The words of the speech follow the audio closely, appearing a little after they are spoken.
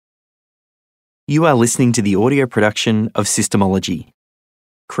You are listening to the audio production of Systemology.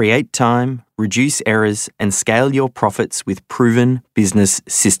 Create time, reduce errors, and scale your profits with proven business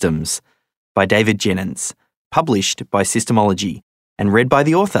systems. By David Jenyns. Published by Systemology. And read by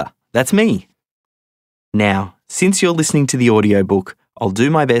the author. That's me. Now, since you're listening to the audiobook, I'll do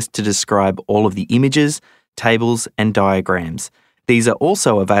my best to describe all of the images, tables, and diagrams. These are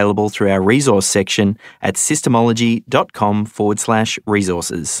also available through our resource section at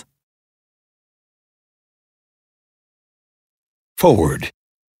systemology.com/resources. Forward.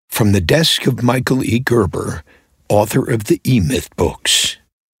 From the desk of Michael E. Gerber, author of the E-Myth books.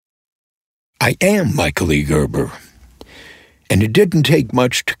 I am Michael E. Gerber, and it didn't take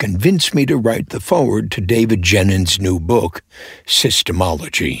much to convince me to write the foreword to David Jenyns' new book,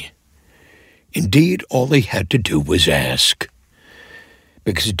 Systemology. Indeed, all he had to do was ask.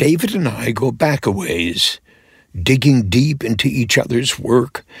 Because David and I go back a ways, digging deep into each other's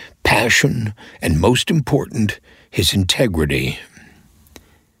work, passion, and most important, his integrity.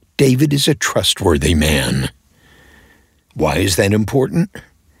 David is a trustworthy man. Why is that important?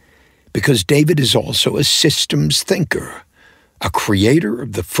 Because David is also a systems thinker, a creator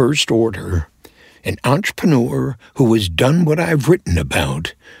of the first order, an entrepreneur who has done what I've written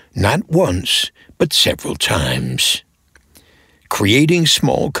about, not once, but several times. Creating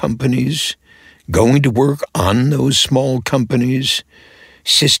small companies, going to work on those small companies,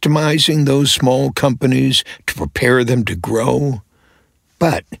 systemizing those small companies to prepare them to grow.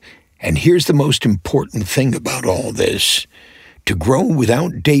 But, and here's the most important thing about all this, to grow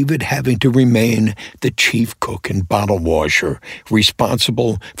without David having to remain the chief cook and bottle washer,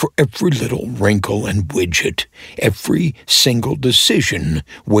 responsible for every little wrinkle and widget, every single decision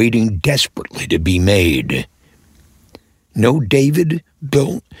waiting desperately to be made. No, David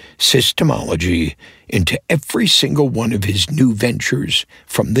built Systemology into every single one of his new ventures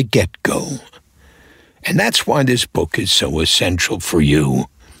from the get-go. And that's why this book is so essential for you.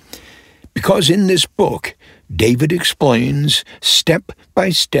 Because in this book, David explains step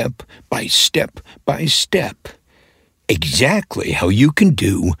by step by step by step exactly how you can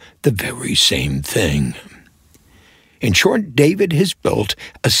do the very same thing. In short, David has built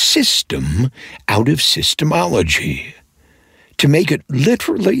a system out of Systemology to make it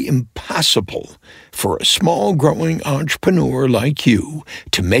literally impossible for a small growing entrepreneur like you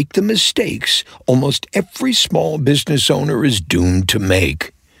to make the mistakes almost every small business owner is doomed to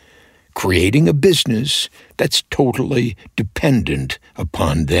make, creating a business that's totally dependent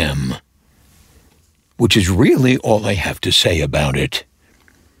upon them. Which is really all I have to say about it.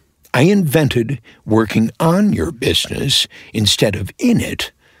 I invented working on your business instead of in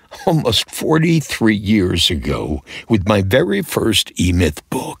it almost 43 years ago with my very first E-Myth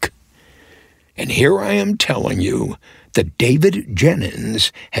book. And here I am telling you that David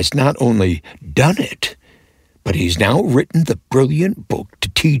Jenyns has not only done it, but he's now written the brilliant book to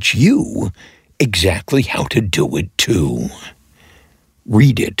teach you exactly how to do it too.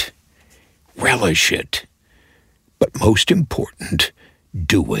 Read it, relish it, but most important,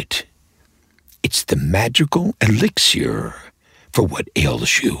 do it. It's the magical elixir for what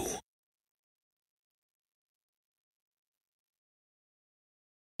ails you.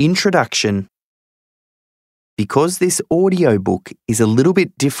 Introduction. Because this audiobook is a little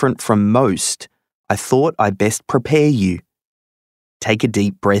bit different from most, I thought I'd best prepare you. Take a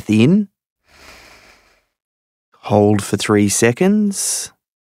deep breath in. Hold for 3 seconds.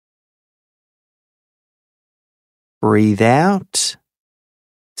 Breathe out.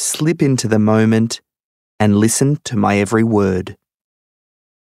 Slip into the moment and listen to my every word.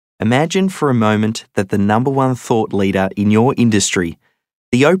 Imagine for a moment that the number one thought leader in your industry,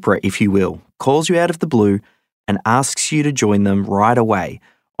 the Oprah if you will, calls you out of the blue and asks you to join them right away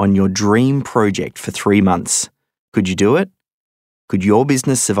on your dream project for 3 months. Could you do it? Could your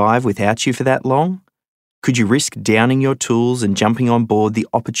business survive without you for that long? Could you risk downing your tools and jumping on board the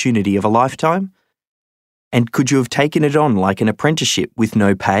opportunity of a lifetime? And could you have taken it on like an apprenticeship with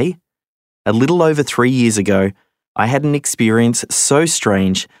no pay? A little over 3 years ago, I had an experience so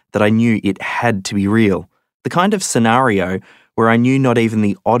strange that I knew it had to be real. The kind of scenario where I knew not even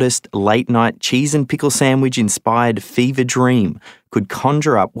the oddest late-night cheese and pickle sandwich-inspired fever dream could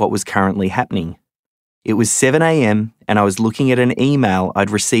conjure up what was currently happening. It was 7 a.m. and I was looking at an email I'd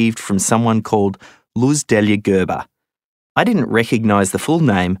received from someone called Luz Delia Gerber. I didn't recognise the full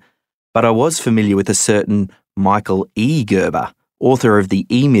name, but I was familiar with a certain Michael E. Gerber, author of the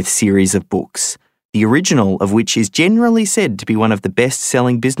E-Myth series of books, the original of which is generally said to be one of the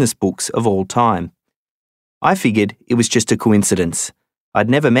best-selling business books of all time. I figured it was just a coincidence. I'd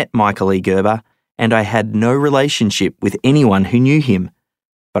never met Michael E. Gerber, and I had no relationship with anyone who knew him.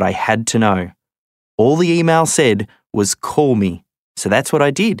 But I had to know. All the email said was call me. So that's what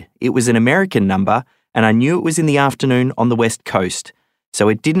I did. It was an American number and I knew it was in the afternoon on the West Coast. So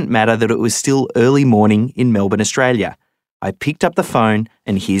it didn't matter that it was still early morning in Melbourne, Australia. I picked up the phone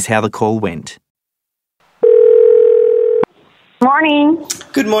and here's how the call went. Morning.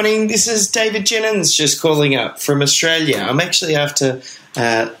 Good morning. This is David Jennings just calling up from Australia. I'm actually after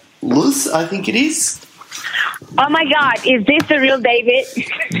Luz, I think it is. Oh my God, is this the real David?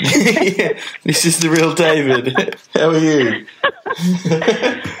 Yeah, this is the real David. How are you?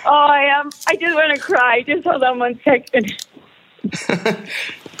 Oh, I am. I just want to cry. Just hold on 1 second.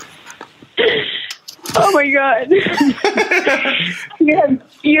 Oh my God.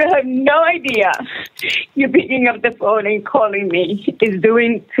 You have no idea. You're picking up the phone and calling me is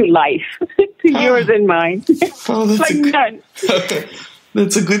doing to life, to yours and mine. Oh, that's like none.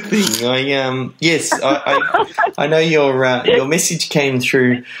 That's a good thing. I know your message came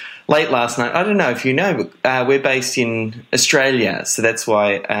through late last night. I don't know if you know, but we're based in Australia, so that's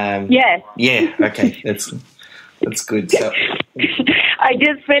why. Yes. Yeah. Okay. That's good. So. I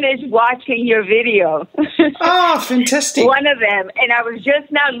just finished watching your video. Oh, fantastic. One of them. And I was just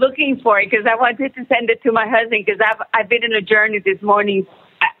now looking for it because I wanted to send it to my husband because I've been on a journey this morning.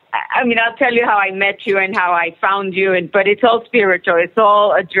 I mean, I'll tell you how I met you and how I found you, but it's all spiritual. It's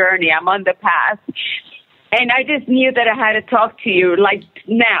all a journey. I'm on the path. And I just knew that I had to talk to you like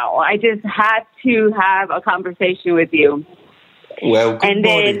now. I just had to have a conversation with you. Well, good and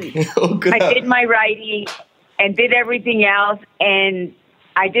morning. Then I did my writing and did everything else, and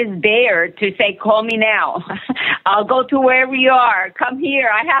I just dared to say, call me now. I'll go to wherever you are. Come here.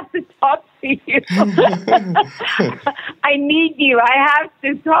 I have to talk to you. I need you. I have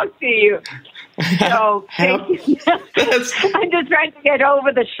to talk to you. So thank you. I'm just trying to get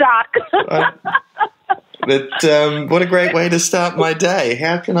over the shock. But what a great way to start my day.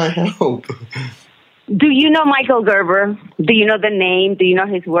 How can I help? Do you know Michael Gerber? Do you know the name? Do you know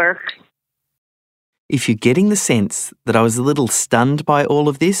his work? If you're getting the sense that I was a little stunned by all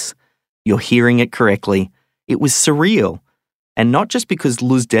of this, you're hearing it correctly. It was surreal. And not just because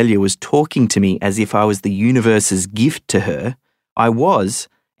Luz Delia was talking to me as if I was the universe's gift to her. I was,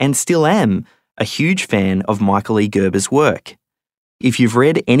 and still am, a huge fan of Michael E. Gerber's work. If you've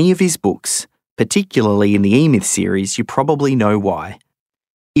read any of his books, particularly in the E-Myth series, you probably know why.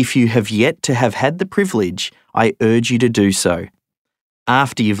 If you have yet to have had the privilege, I urge you to do so.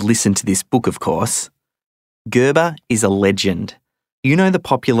 After you've listened to this book, of course. Gerber is a legend. You know the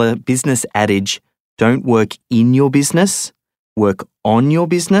popular business adage, don't work in your business, work on your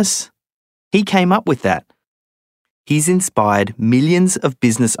business? He came up with that. He's inspired millions of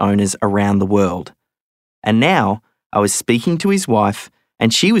business owners around the world. And now I was speaking to his wife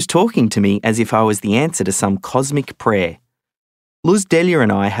and she was talking to me as if I was the answer to some cosmic prayer. Luz Delia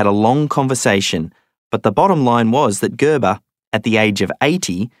and I had a long conversation, but the bottom line was that Gerber, at the age of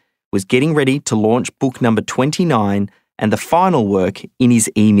 80, was getting ready to launch book number 29 and the final work in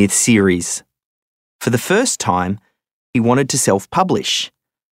his E-Myth series. For the first time, he wanted to self-publish.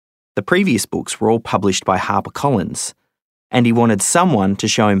 The previous books were all published by HarperCollins, and he wanted someone to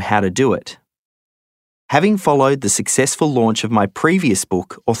show him how to do it. Having followed the successful launch of my previous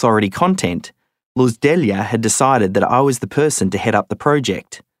book, Authority Content, Luz Delia had decided that I was the person to head up the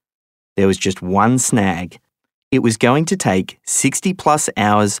project. There was just one snag. It was going to take 60 plus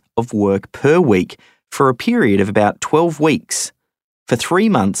hours of work per week for a period of about 12 weeks. For 3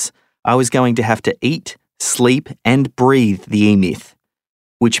 months, I was going to have to eat, sleep, and breathe the E-Myth,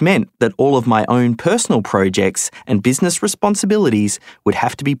 which meant that all of my own personal projects and business responsibilities would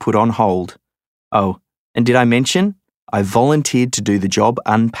have to be put on hold. Oh, and did I mention? I volunteered to do the job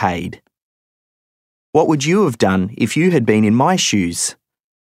unpaid. What would you have done if you had been in my shoes?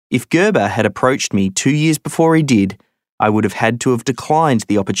 If Gerber had approached me 2 years before he did, I would have had to have declined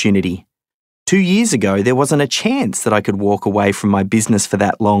the opportunity. 2 years ago, there wasn't a chance that I could walk away from my business for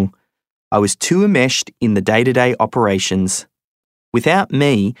that long. I was too enmeshed in the day-to-day operations. Without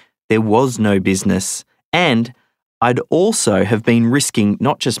me, there was no business, and I'd also have been risking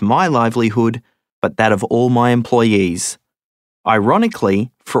not just my livelihood, but that of all my employees.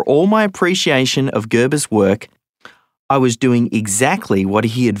 Ironically, for all my appreciation of Gerber's work, I was doing exactly what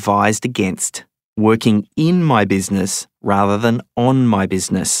he advised against, working in my business rather than on my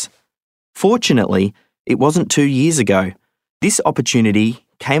business. Fortunately, it wasn't 2 years ago. This opportunity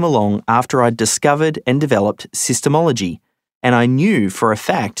came along after I'd discovered and developed Systemology, and I knew for a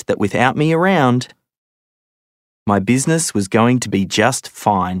fact that without me around, my business was going to be just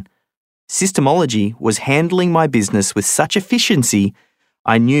fine. Systemology was handling my business with such efficiency,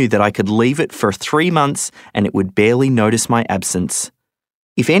 I knew that I could leave it for 3 months and it would barely notice my absence.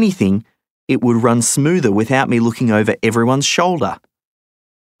 If anything, it would run smoother without me looking over everyone's shoulder.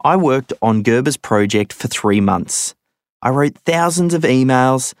 I worked on Gerber's project for 3 months. I wrote thousands of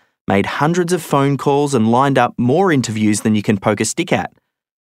emails, made hundreds of phone calls and lined up more interviews than you can poke a stick at.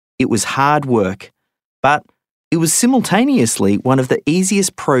 It was hard work, but it was simultaneously one of the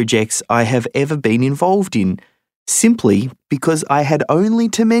easiest projects I have ever been involved in, simply because I had only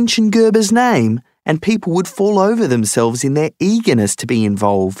to mention Gerber's name and people would fall over themselves in their eagerness to be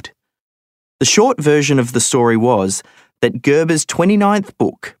involved. The short version of the story was that Gerber's 29th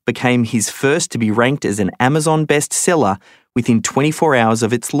book became his first to be ranked as an Amazon bestseller within 24 hours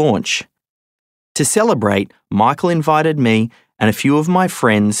of its launch. To celebrate, Michael invited me and a few of my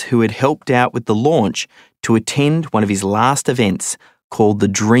friends who had helped out with the launch to attend one of his last events called the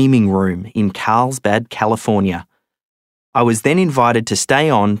Dreaming Room in Carlsbad, California. I was then invited to stay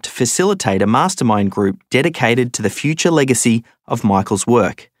on to facilitate a mastermind group dedicated to the future legacy of Michael's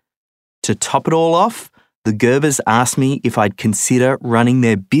work. To top it all off, the Gerbers asked me if I'd consider running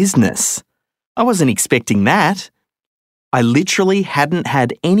their business. I wasn't expecting that. I literally hadn't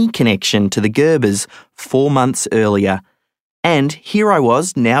had any connection to the Gerbers 4 months earlier, and here I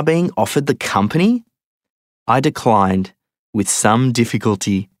was now being offered the company. I declined, with some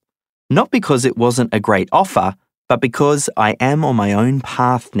difficulty. Not because it wasn't a great offer, but because I am on my own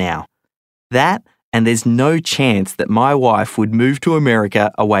path now. That, and there's no chance that my wife would move to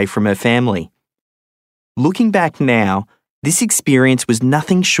America away from her family. Looking back now, this experience was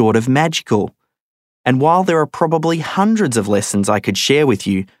nothing short of magical. And while there are probably hundreds of lessons I could share with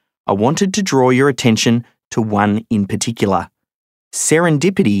you, I wanted to draw your attention to one in particular.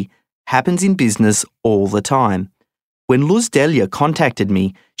 Serendipity happens in business all the time. When Luz Delia contacted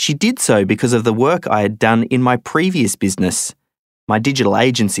me, she did so because of the work I had done in my previous business, my digital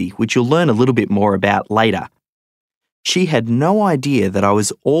agency, which you'll learn a little bit more about later. She had no idea that I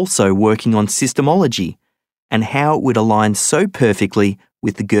was also working on systemology and how it would align so perfectly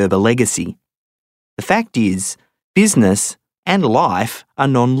with the Gerber legacy. The fact is, business and life are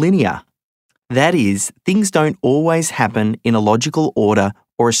non-linear. That is, things don't always happen in a logical order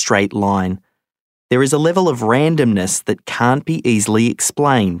or a straight line. There is a level of randomness that can't be easily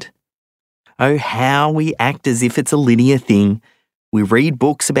explained. Oh, how we act as if it's a linear thing. We read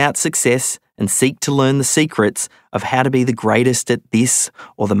books about success and seek to learn the secrets of how to be the greatest at this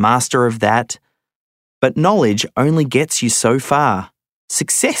or the master of that. But knowledge only gets you so far.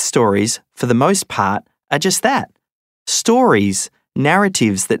 Success stories, for the most part, are just that. Stories,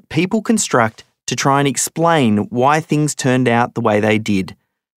 narratives that people construct to try and explain why things turned out the way they did,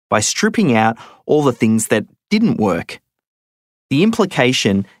 by stripping out all the things that didn't work. The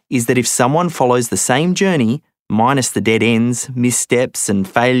implication is that if someone follows the same journey, minus the dead ends, missteps and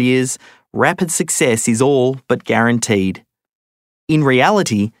failures, rapid success is all but guaranteed. In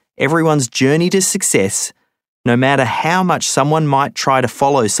reality, everyone's journey to success, no matter how much someone might try to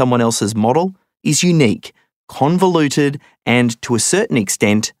follow someone else's model, is unique, convoluted, and to a certain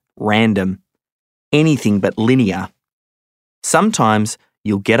extent, random. Anything but linear. Sometimes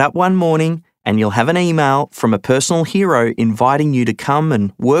you'll get up one morning and you'll have an email from a personal hero inviting you to come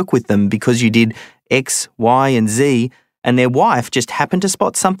and work with them because you did X, Y, and Z, and their wife just happened to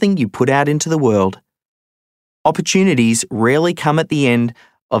spot something you put out into the world. Opportunities rarely come at the end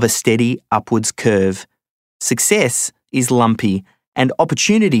of a steady upwards curve. Success is lumpy, and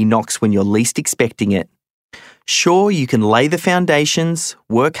opportunity knocks when you're least expecting it. Sure, you can lay the foundations,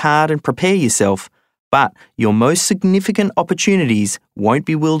 work hard and prepare yourself, but your most significant opportunities won't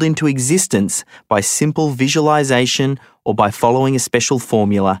be willed into existence by simple visualization or by following a special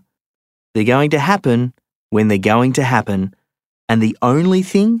formula. They're going to happen when they're going to happen, and the only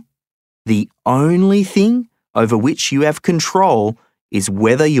thing over which you have control is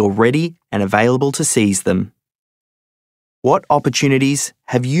whether you're ready and available to seize them. What opportunities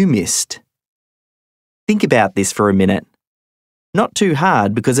have you missed? Think about this for a minute. Not too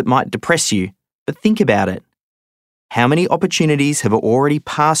hard because it might depress you, but think about it. How many opportunities have already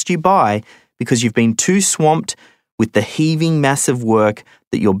passed you by because you've been too swamped with the heaving mass of work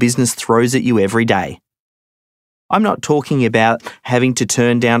that your business throws at you every day? I'm not talking about having to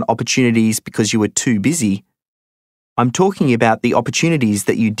turn down opportunities because you were too busy. I'm talking about the opportunities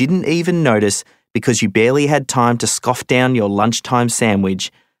that you didn't even notice because you barely had time to scoff down your lunchtime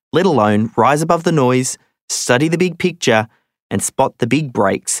sandwich, let alone rise above the noise, study the big picture, and spot the big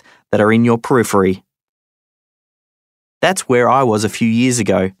breaks that are in your periphery. That's where I was a few years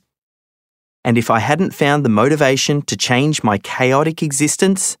ago. And if I hadn't found the motivation to change my chaotic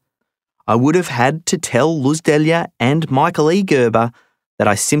existence, I would have had to tell Luz Delia and Michael E. Gerber that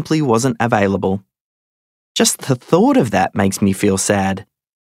I simply wasn't available. Just the thought of that makes me feel sad.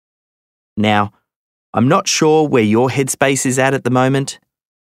 Now, I'm not sure where your headspace is at the moment.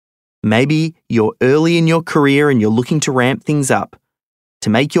 Maybe you're early in your career and you're looking to ramp things up, to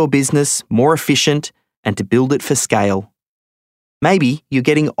make your business more efficient and to build it for scale. Maybe you're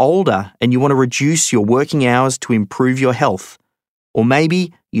getting older and you want to reduce your working hours to improve your health. Or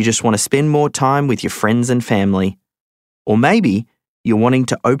maybe you just want to spend more time with your friends and family. Or maybe you're wanting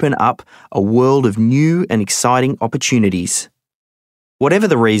to open up a world of new and exciting opportunities. Whatever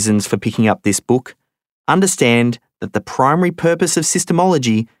the reasons for picking up this book, understand that the primary purpose of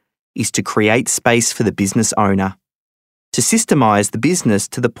systemology is to create space for the business owner, to systemize the business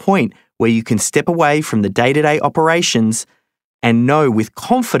to the point where you can step away from the day-to-day operations and know with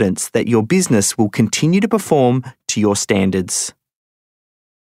confidence that your business will continue to perform to your standards.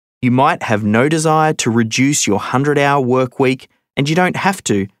 You might have no desire to reduce your 100-hour work week, and you don't have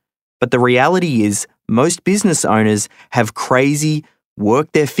to, but the reality is most business owners have crazy,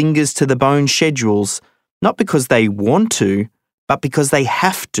 work their fingers to the bone schedules, not because they want to, but because they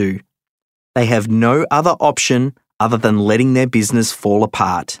have to. They have no other option other than letting their business fall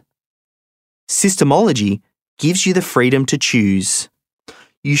apart. Systemology gives you the freedom to choose.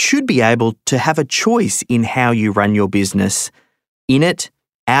 You should be able to have a choice in how you run your business. In it,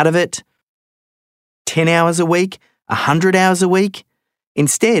 out of it, 10 hours a week, 100 hours a week.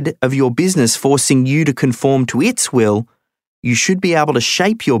 Instead of your business forcing you to conform to its will, you should be able to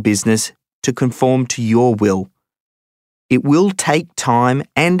shape your business to conform to your will. It will take time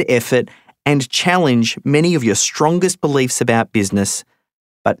and effort and challenge many of your strongest beliefs about business,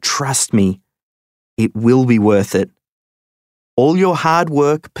 but trust me, it will be worth it. All your hard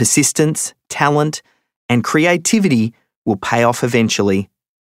work, persistence, talent, and creativity will pay off eventually.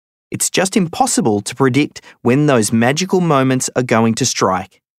 It's just impossible to predict when those magical moments are going to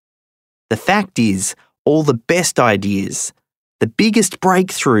strike. The fact is, all the best ideas, the biggest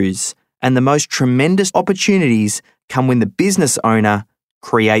breakthroughs, and the most tremendous opportunities come when the business owner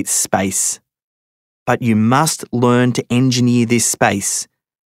creates space. But you must learn to engineer this space.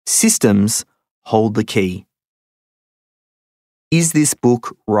 Systems hold the key. Is this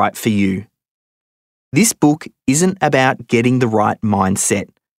book right for you? This book isn't about getting the right mindset.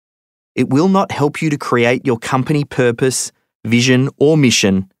 It will not help you to create your company purpose, vision, or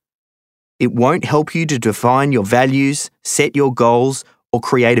mission. It won't help you to define your values, set your goals, or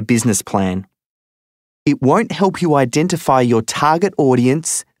create a business plan. It won't help you identify your target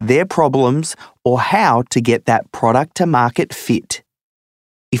audience, their problems, or how to get that product to market fit.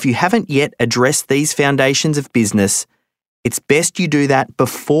 If you haven't yet addressed these foundations of business, it's best you do that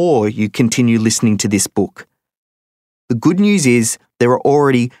before you continue listening to this book. The good news is there are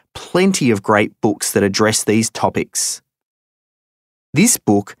already plenty of great books that address these topics. This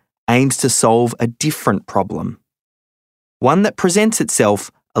book aims to solve a different problem, one that presents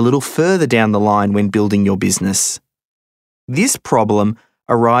itself a little further down the line when building your business. This problem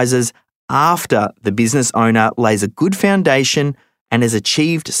arises after the business owner lays a good foundation and has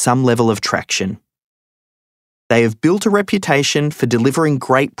achieved some level of traction. They have built a reputation for delivering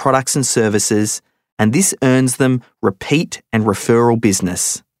great products and services, and this earns them repeat and referral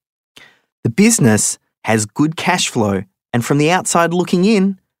business. The business has good cash flow, and from the outside looking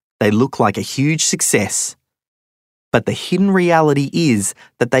in, they look like a huge success. But the hidden reality is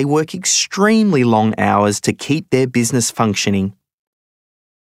that they work extremely long hours to keep their business functioning.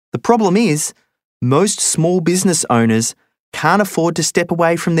 The problem is, most small business owners can't afford to step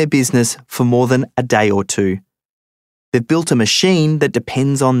away from their business for more than a day or two. They've built a machine that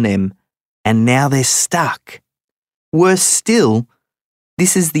depends on them, and now they're stuck. Worse still,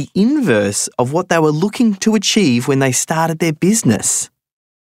 this is the inverse of what they were looking to achieve when they started their business.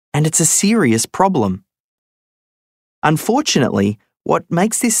 And it's a serious problem. Unfortunately, what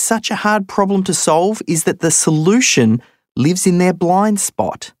makes this such a hard problem to solve is that the solution lives in their blind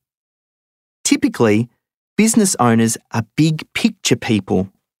spot. Typically, business owners are big picture people.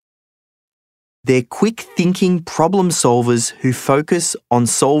 They're quick-thinking problem solvers who focus on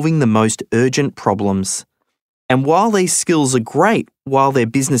solving the most urgent problems. And while these skills are great while their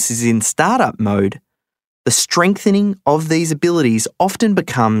business is in startup mode, the strengthening of these abilities often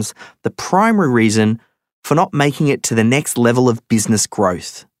becomes the primary reason for not making it to the next level of business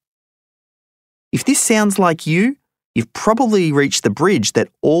growth. If this sounds like you, you've probably reached the bridge that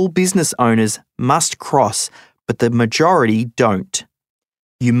all business owners must cross, but the majority don't.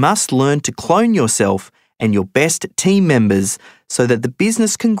 You must learn to clone yourself and your best team members so that the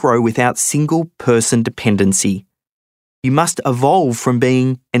business can grow without single-person dependency. You must evolve from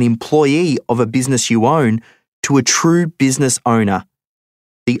being an employee of a business you own to a true business owner,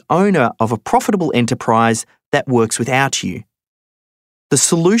 the owner of a profitable enterprise that works without you. The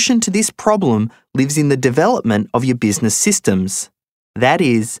solution to this problem lives in the development of your business systems. That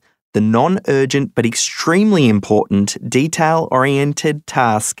is, the non-urgent but extremely important detail-oriented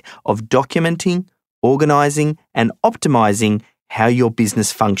task of documenting, organising and optimising how your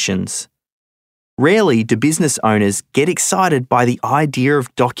business functions. Rarely do business owners get excited by the idea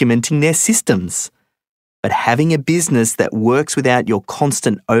of documenting their systems. But having a business that works without your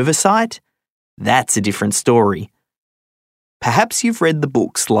constant oversight, that's a different story. Perhaps you've read the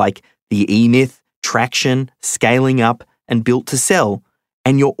books like The E-Myth, Traction, Scaling Up, and Built to Sell,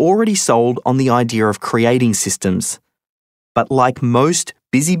 and you're already sold on the idea of creating systems. But like most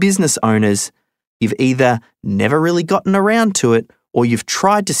busy business owners, you've either never really gotten around to it or you've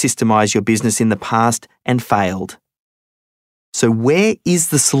tried to systemize your business in the past and failed. So where is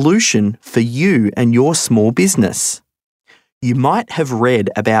the solution for you and your small business? You might have read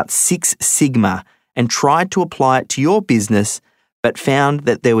about Six Sigma and tried to apply it to your business, but found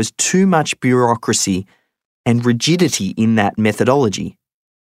that there was too much bureaucracy and rigidity in that methodology.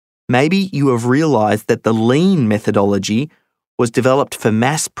 Maybe you have realized that the lean methodology was developed for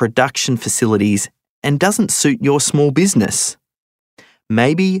mass production facilities and doesn't suit your small business.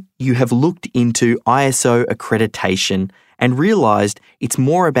 Maybe you have looked into ISO accreditation and realized it's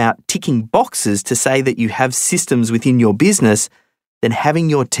more about ticking boxes to say that you have systems within your business than having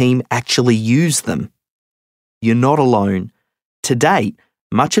your team actually use them. You're not alone. To date,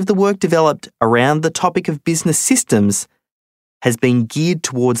 much of the work developed around the topic of business systems has been geared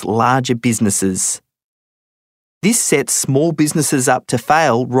towards larger businesses. This sets small businesses up to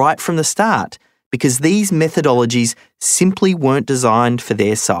fail right from the start because these methodologies simply weren't designed for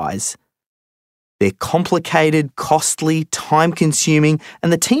their size. They're complicated, costly, time-consuming,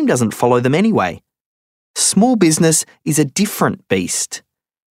 and the team doesn't follow them anyway. Small business is a different beast.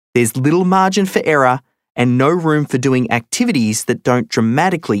 There's little margin for error and no room for doing activities that don't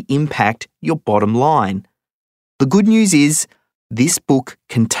dramatically impact your bottom line. The good news is, this book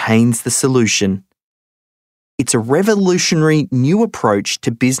contains the solution. It's a revolutionary new approach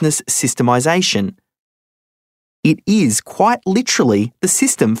to business systemization. It is quite literally the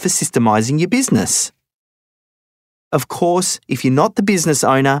system for systemizing your business. Of course, if you're not the business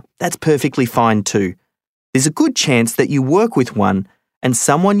owner, that's perfectly fine too. There's a good chance that you work with one and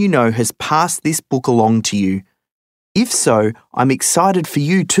someone you know has passed this book along to you. If so, I'm excited for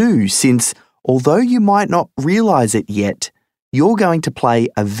you too, since although you might not realize it yet, you're going to play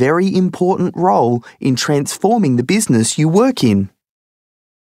a very important role in transforming the business you work in.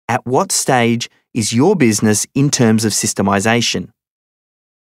 At what stage is your business in terms of systemization?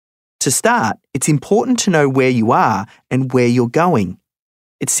 To start, it's important to know where you are and where you're going.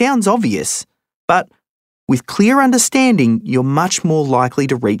 It sounds obvious, but with clear understanding, you're much more likely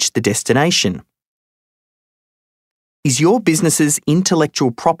to reach the destination. Is your business's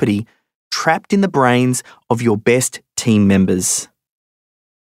intellectual property trapped in the brains of your best team members?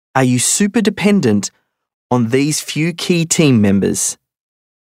 Are you super dependent on these few key team members?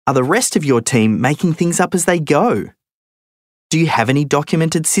 Are the rest of your team making things up as they go? Do you have any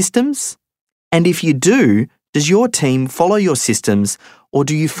documented systems? And if you do, does your team follow your systems, or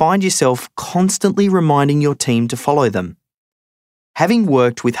do you find yourself constantly reminding your team to follow them? Having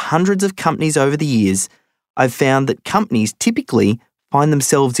worked with hundreds of companies over the years, I've found that companies typically find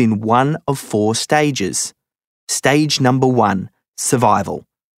themselves in one of four stages. Stage number 1, survival.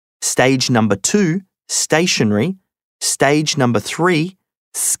 Stage number 2, stationary. Stage number 3,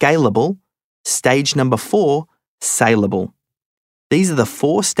 scalable. Stage number 4, saleable. These are the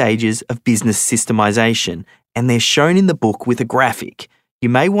 4 stages of business systemization, and they're shown in the book with a graphic. You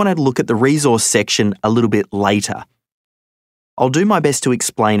may want to look at the resource section a little bit later. I'll do my best to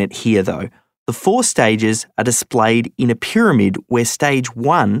explain it here though. The 4 stages are displayed in a pyramid where stage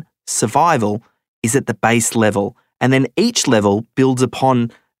 1, survival, is at the base level, and then each level builds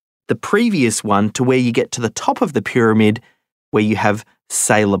upon the previous one to where you get to the top of the pyramid where you have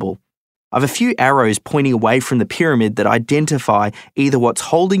saleable. I have a few arrows pointing away from the pyramid that identify either what's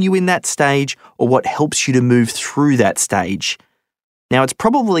holding you in that stage or what helps you to move through that stage. Now, it's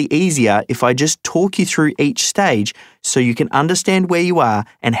probably easier if I just talk you through each stage so you can understand where you are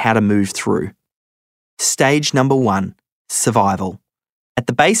and how to move through. Stage number 1, survival. At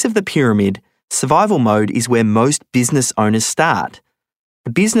the base of the pyramid, survival mode is where most business owners start.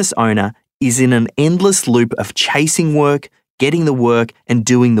 The business owner is in an endless loop of chasing work, getting the work, and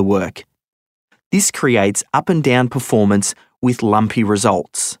doing the work. This creates up and down performance with lumpy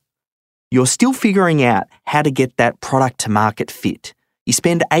results. You're still figuring out how to get that product to market fit. You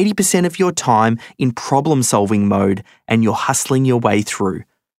spend 80% of your time in problem-solving mode and you're hustling your way through.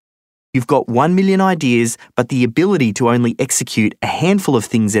 You've got 1 million ideas, but the ability to only execute a handful of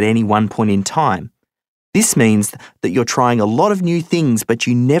things at any one point in time. This means that you're trying a lot of new things, but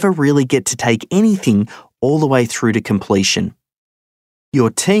you never really get to take anything all the way through to completion. Your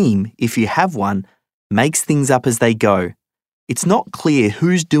team, if you have one, makes things up as they go. It's not clear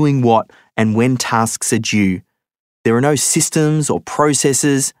who's doing what and when tasks are due. There are no systems or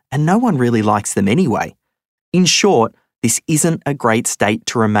processes, and no one really likes them anyway. In short, this isn't a great state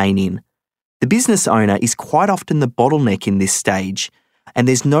to remain in. The business owner is quite often the bottleneck in this stage, and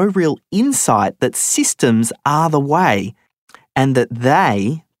there's no real insight that systems are the way, and that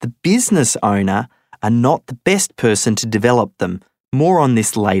they, the business owner, are not the best person to develop them. More on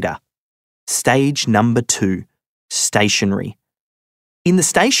this later. Stage number 2, stationary. In the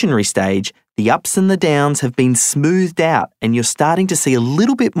stationary stage, the ups and the downs have been smoothed out and you're starting to see a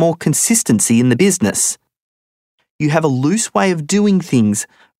little bit more consistency in the business. You have a loose way of doing things,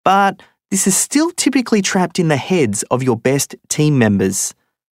 but this is still typically trapped in the heads of your best team members.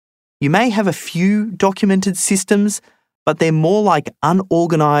 You may have a few documented systems, but they're more like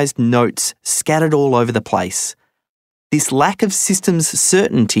unorganised notes scattered all over the place. This lack of systems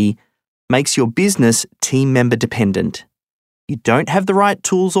certainty makes your business team member dependent. You don't have the right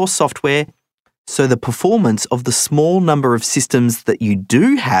tools or software, so the performance of the small number of systems that you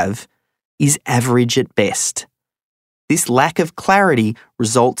do have is average at best. This lack of clarity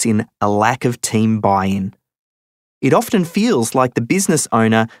results in a lack of team buy-in. It often feels like the business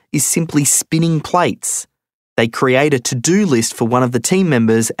owner is simply spinning plates. They create a to-do list for one of the team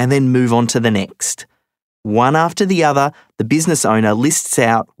members and then move on to the next. One after the other, the business owner lists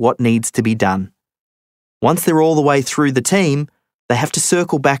out what needs to be done. Once they're all the way through the team, they have to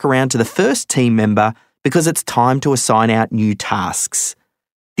circle back around to the first team member because it's time to assign out new tasks.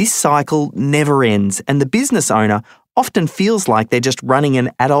 This cycle never ends, and the business owner often feels like they're just running an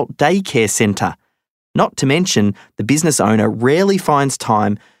adult daycare centre. Not to mention, the business owner rarely finds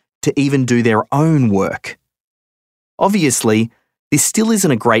time to even do their own work. Obviously, this still isn't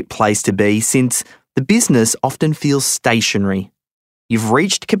a great place to be since the business often feels stationary. You've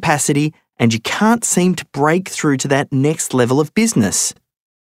reached capacity and you can't seem to break through to that next level of business.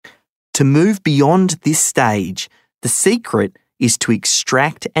 To move beyond this stage, the secret is to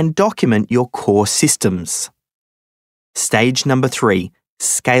extract and document your core systems. Stage number 3,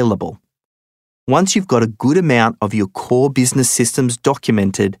 scalable. Once you've got a good amount of your core business systems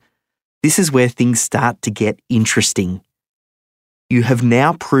documented, this is where things start to get interesting. You have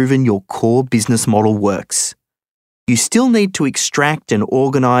now proven your core business model works. You still need to extract and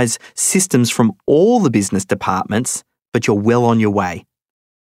organise systems from all the business departments, but you're well on your way.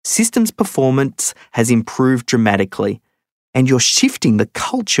 Systems performance has improved dramatically, and you're shifting the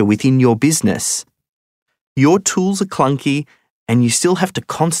culture within your business. Your tools are clunky, and you still have to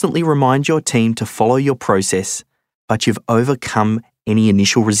constantly remind your team to follow your process, but you've overcome any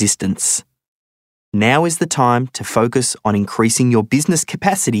initial resistance. Now is the time to focus on increasing your business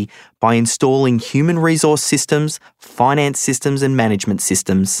capacity by installing human resource systems, finance systems, and management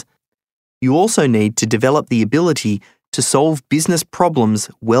systems. You also need to develop the ability to solve business problems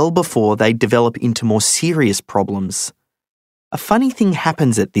well before they develop into more serious problems. A funny thing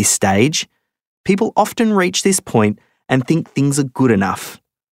happens at this stage. People often reach this point and think things are good enough.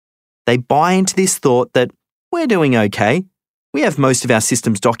 They buy into this thought that we're doing okay, we have most of our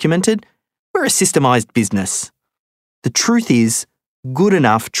systems documented, we're a systemized business. The truth is, good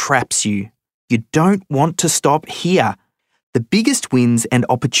enough traps you. You don't want to stop here. The biggest wins and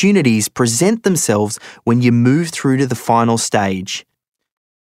opportunities present themselves when you move through to the final stage.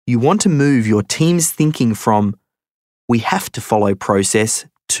 You want to move your team's thinking from, we have to follow process,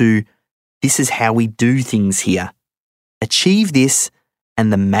 to, this is how we do things here. Achieve this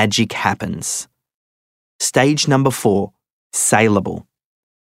and the magic happens. Stage number 4, saleable.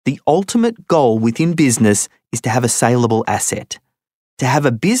 The ultimate goal within business is to have a saleable asset, to have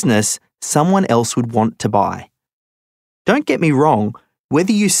a business someone else would want to buy. Don't get me wrong,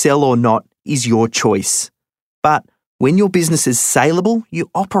 whether you sell or not is your choice. But when your business is saleable,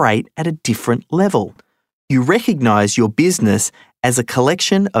 you operate at a different level. You recognise your business as a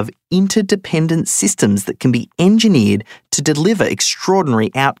collection of interdependent systems that can be engineered to deliver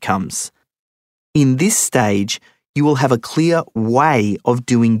extraordinary outcomes. In this stage, you will have a clear way of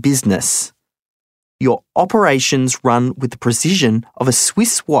doing business. Your operations run with the precision of a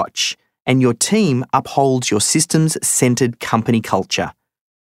Swiss watch, and your team upholds your systems-centered company culture.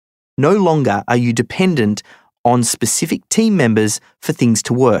 No longer are you dependent on specific team members for things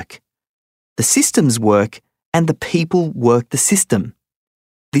to work. The systems work and the people work the system.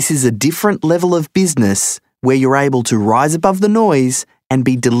 This is a different level of business where you're able to rise above the noise and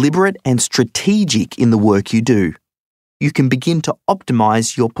be deliberate and strategic in the work you do. You can begin to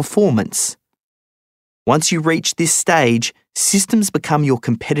optimize your performance. Once you reach this stage, systems become your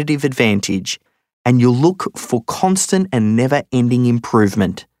competitive advantage, and you'll look for constant and never-ending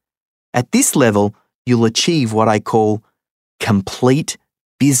improvement. At this level, you'll achieve what I call complete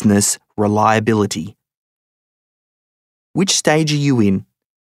business reliability. Which stage are you in?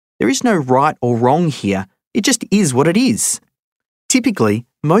 There is no right or wrong here. It just is what it is. Typically,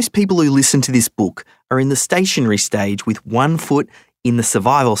 most people who listen to this book are in the stationary stage with one foot in the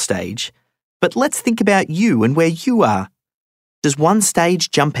survival stage. But let's think about you and where you are. Does one stage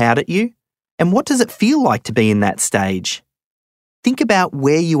jump out at you? And what does it feel like to be in that stage? Think about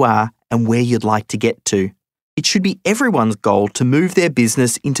where you are and where you'd like to get to. It should be everyone's goal to move their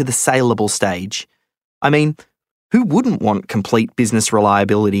business into the saleable stage. I mean, who wouldn't want complete business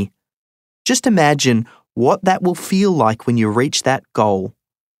reliability? Just imagine what that will feel like when you reach that goal.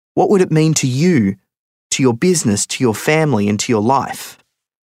 What would it mean to you, to your business, to your family, and to your life?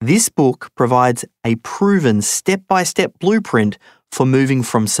 This book provides a proven step-by-step blueprint for moving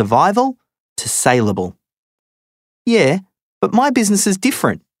from survival to saleable. Yeah, but my business is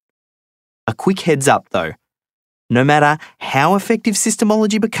different. A quick heads up though. No matter how effective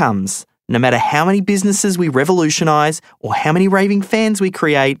systemology becomes, no matter how many businesses we revolutionize or how many raving fans we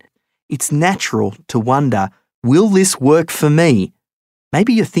create, it's natural to wonder, will this work for me?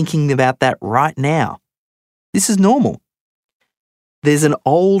 Maybe you're thinking about that right now. This is normal. There's an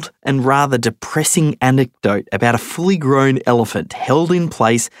old and rather depressing anecdote about a fully grown elephant held in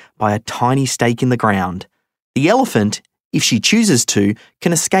place by a tiny stake in the ground. The elephant, if she chooses to,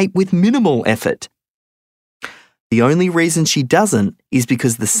 can escape with minimal effort. The only reason she doesn't is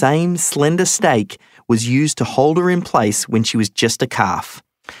because the same slender stake was used to hold her in place when she was just a calf.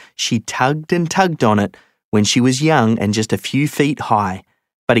 She tugged and tugged on it when she was young and just a few feet high,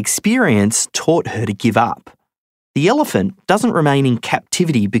 but experience taught her to give up. The elephant doesn't remain in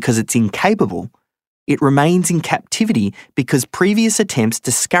captivity because it's incapable. It remains in captivity because previous attempts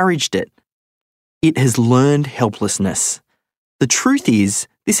discouraged it. It has learned helplessness. The truth is,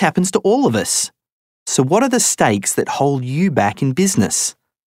 this happens to all of us. So what are the stakes that hold you back in business?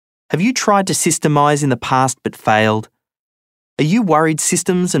 Have you tried to systemize in the past but failed? Are you worried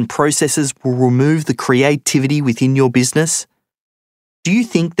systems and processes will remove the creativity within your business? Do you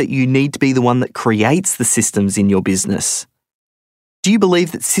think that you need to be the one that creates the systems in your business? Do you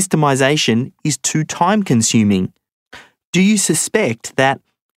believe that systemization is too time-consuming? Do you suspect that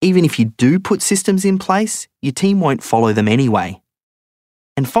even if you do put systems in place, your team won't follow them anyway?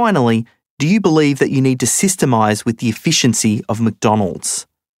 And finally, do you believe that you need to systemize with the efficiency of McDonald's?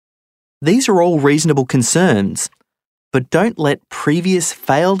 These are all reasonable concerns, but don't let previous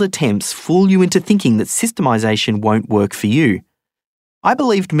failed attempts fool you into thinking that systemization won't work for you. I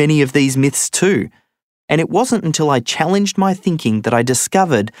believed many of these myths too, and it wasn't until I challenged my thinking that I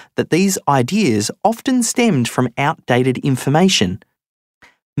discovered that these ideas often stemmed from outdated information.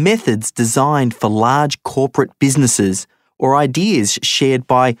 Methods designed for large corporate businesses or ideas shared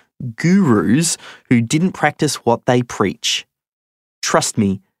by gurus who didn't practice what they preach. Trust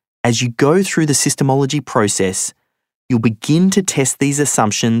me, as you go through the systemology process, you'll begin to test these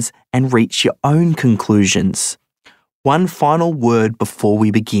assumptions and reach your own conclusions. One final word before we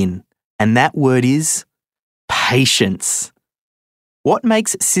begin, and that word is patience. What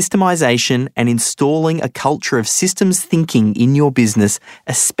makes systemization and installing a culture of systems thinking in your business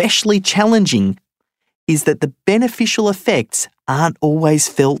especially challenging is that the beneficial effects aren't always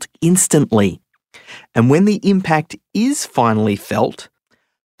felt instantly. And when the impact is finally felt,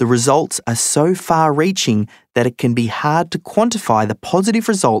 the results are so far-reaching that it can be hard to quantify the positive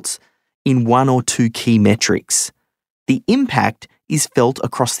results in one or two key metrics. The impact is felt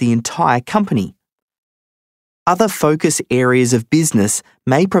across the entire company. Other focus areas of business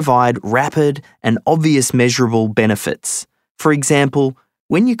may provide rapid and obvious measurable benefits. For example,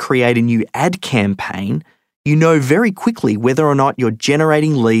 when you create a new ad campaign, you know very quickly whether or not you're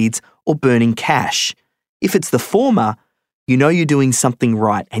generating leads or burning cash. If it's the former, you know you're doing something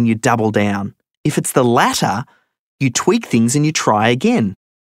right and you double down. If it's the latter, you tweak things and you try again.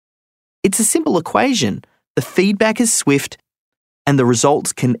 It's a simple equation. The feedback is swift and the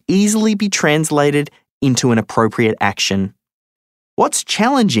results can easily be translated into an appropriate action. What's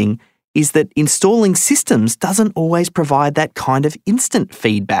challenging is that installing systems doesn't always provide that kind of instant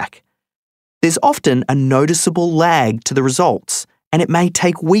feedback. There's often a noticeable lag to the results, and it may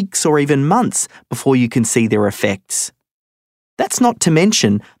take weeks or even months before you can see their effects. That's not to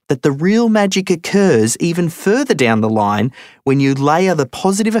mention that the real magic occurs even further down the line when you layer the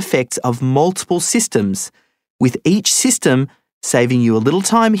positive effects of multiple systems. With each system, saving you a little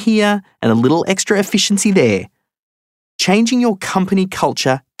time here and a little extra efficiency there. Changing your company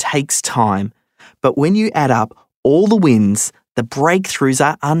culture takes time, but when you add up all the wins, the breakthroughs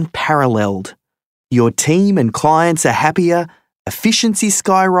are unparalleled. Your team and clients are happier, efficiency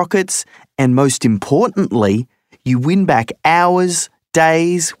skyrockets, and most importantly, you win back hours,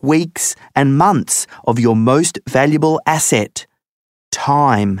 days, weeks, and months of your most valuable asset,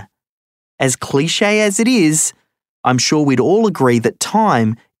 time. As cliche as it is, I'm sure we'd all agree that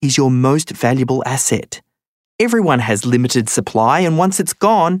time is your most valuable asset. Everyone has limited supply, and once it's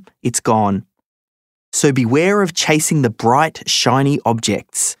gone, it's gone. So beware of chasing the bright, shiny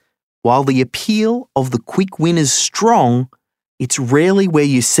objects. While the appeal of the quick win is strong, it's rarely where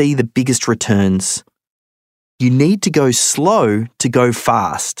you see the biggest returns. You need to go slow to go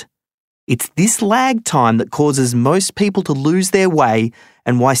fast. It's this lag time that causes most people to lose their way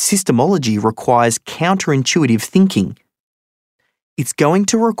and why systemology requires counterintuitive thinking. It's going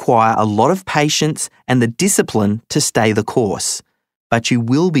to require a lot of patience and the discipline to stay the course, but you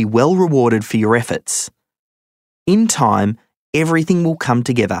will be well rewarded for your efforts. In time, everything will come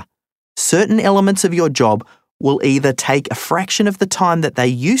together. Certain elements of your job will either take a fraction of the time that they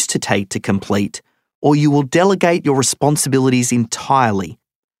used to take to complete, or you will delegate your responsibilities entirely.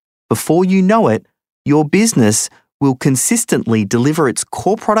 Before you know it, your business will consistently deliver its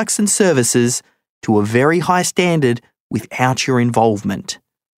core products and services to a very high standard without your involvement.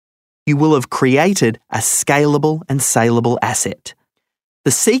 You will have created a scalable and saleable asset.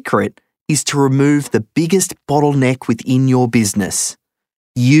 The secret is to remove the biggest bottleneck within your business.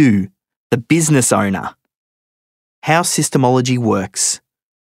 You, the business owner. How systemology works.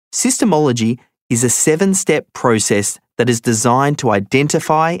 Systemology is a 7-step process that is designed to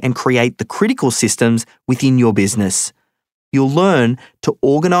identify and create the critical systems within your business. You'll learn to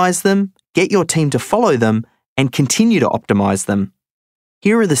organize them, get your team to follow them, and continue to optimize them.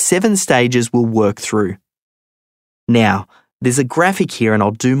 Here are the 7 stages we'll work through. Now, there's a graphic here and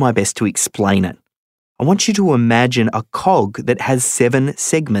I'll do my best to explain it. I want you to imagine a cog that has 7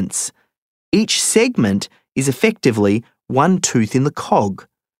 segments. Each segment is effectively one tooth in the cog.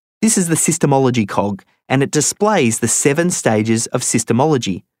 This is the systemology cog, and it displays the 7 stages of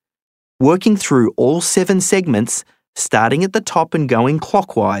systemology. Working through all 7 segments, starting at the top and going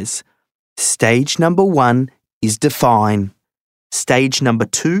clockwise. Stage number 1 is define. Stage number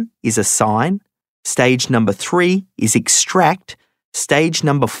 2 is assign. Stage number 3 is extract. Stage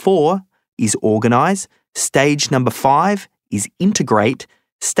number 4 is organize. Stage number 5 is integrate.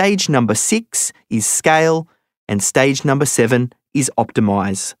 Stage number 6 is scale. And stage number 7 is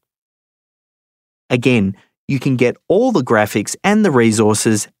optimize. Again, you can get all the graphics and the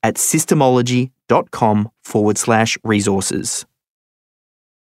resources at systemology.com/resources.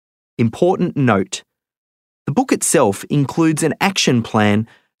 Important note. The book itself includes an action plan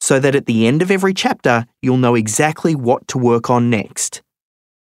so that at the end of every chapter, you'll know exactly what to work on next.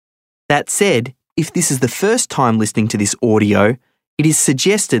 That said, if this is the first time listening to this audio, it is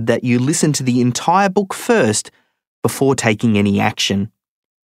suggested that you listen to the entire book first before taking any action.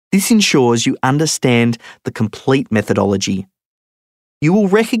 This ensures you understand the complete methodology. You will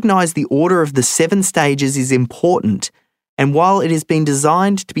recognise the order of the 7 stages is important, and while it has been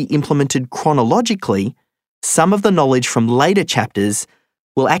designed to be implemented chronologically, some of the knowledge from later chapters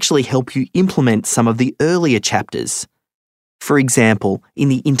will actually help you implement some of the earlier chapters. For example, in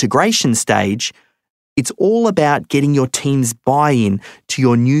the integration stage, it's all about getting your team's buy-in to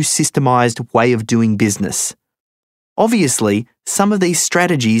your new systemised way of doing business. Obviously, some of these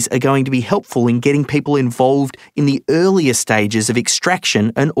strategies are going to be helpful in getting people involved in the earlier stages of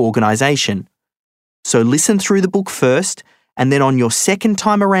extraction and organisation. So listen through the book first, and then on your second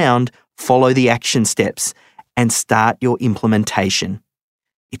time around, follow the action steps and start your implementation.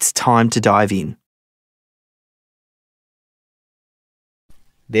 It's time to dive in.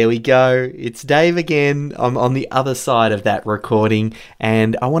 There we go. It's Dave again. I'm on the other side of that recording,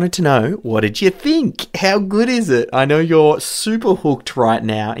 and I wanted to know, what did you think? How good is it? I know you're super hooked right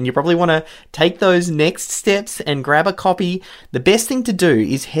now, and you probably want to take those next steps and grab a copy. The best thing to do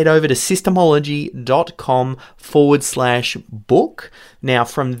is head over to systemology.com/book. Now,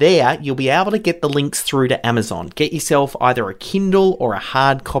 from there, you'll be able to get the links through to Amazon. Get yourself either a Kindle or a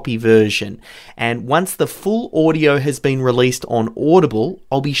hard copy version. And once the full audio has been released on Audible,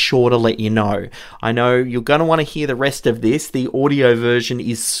 I'll be sure to let you know. I know you're going to want to hear the rest of this. The audio version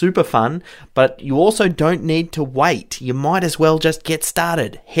is super fun, but you also don't need to wait. You might as well just get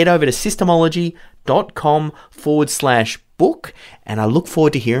started. Head over to systemology.com/book, and I look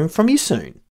forward to hearing from you soon.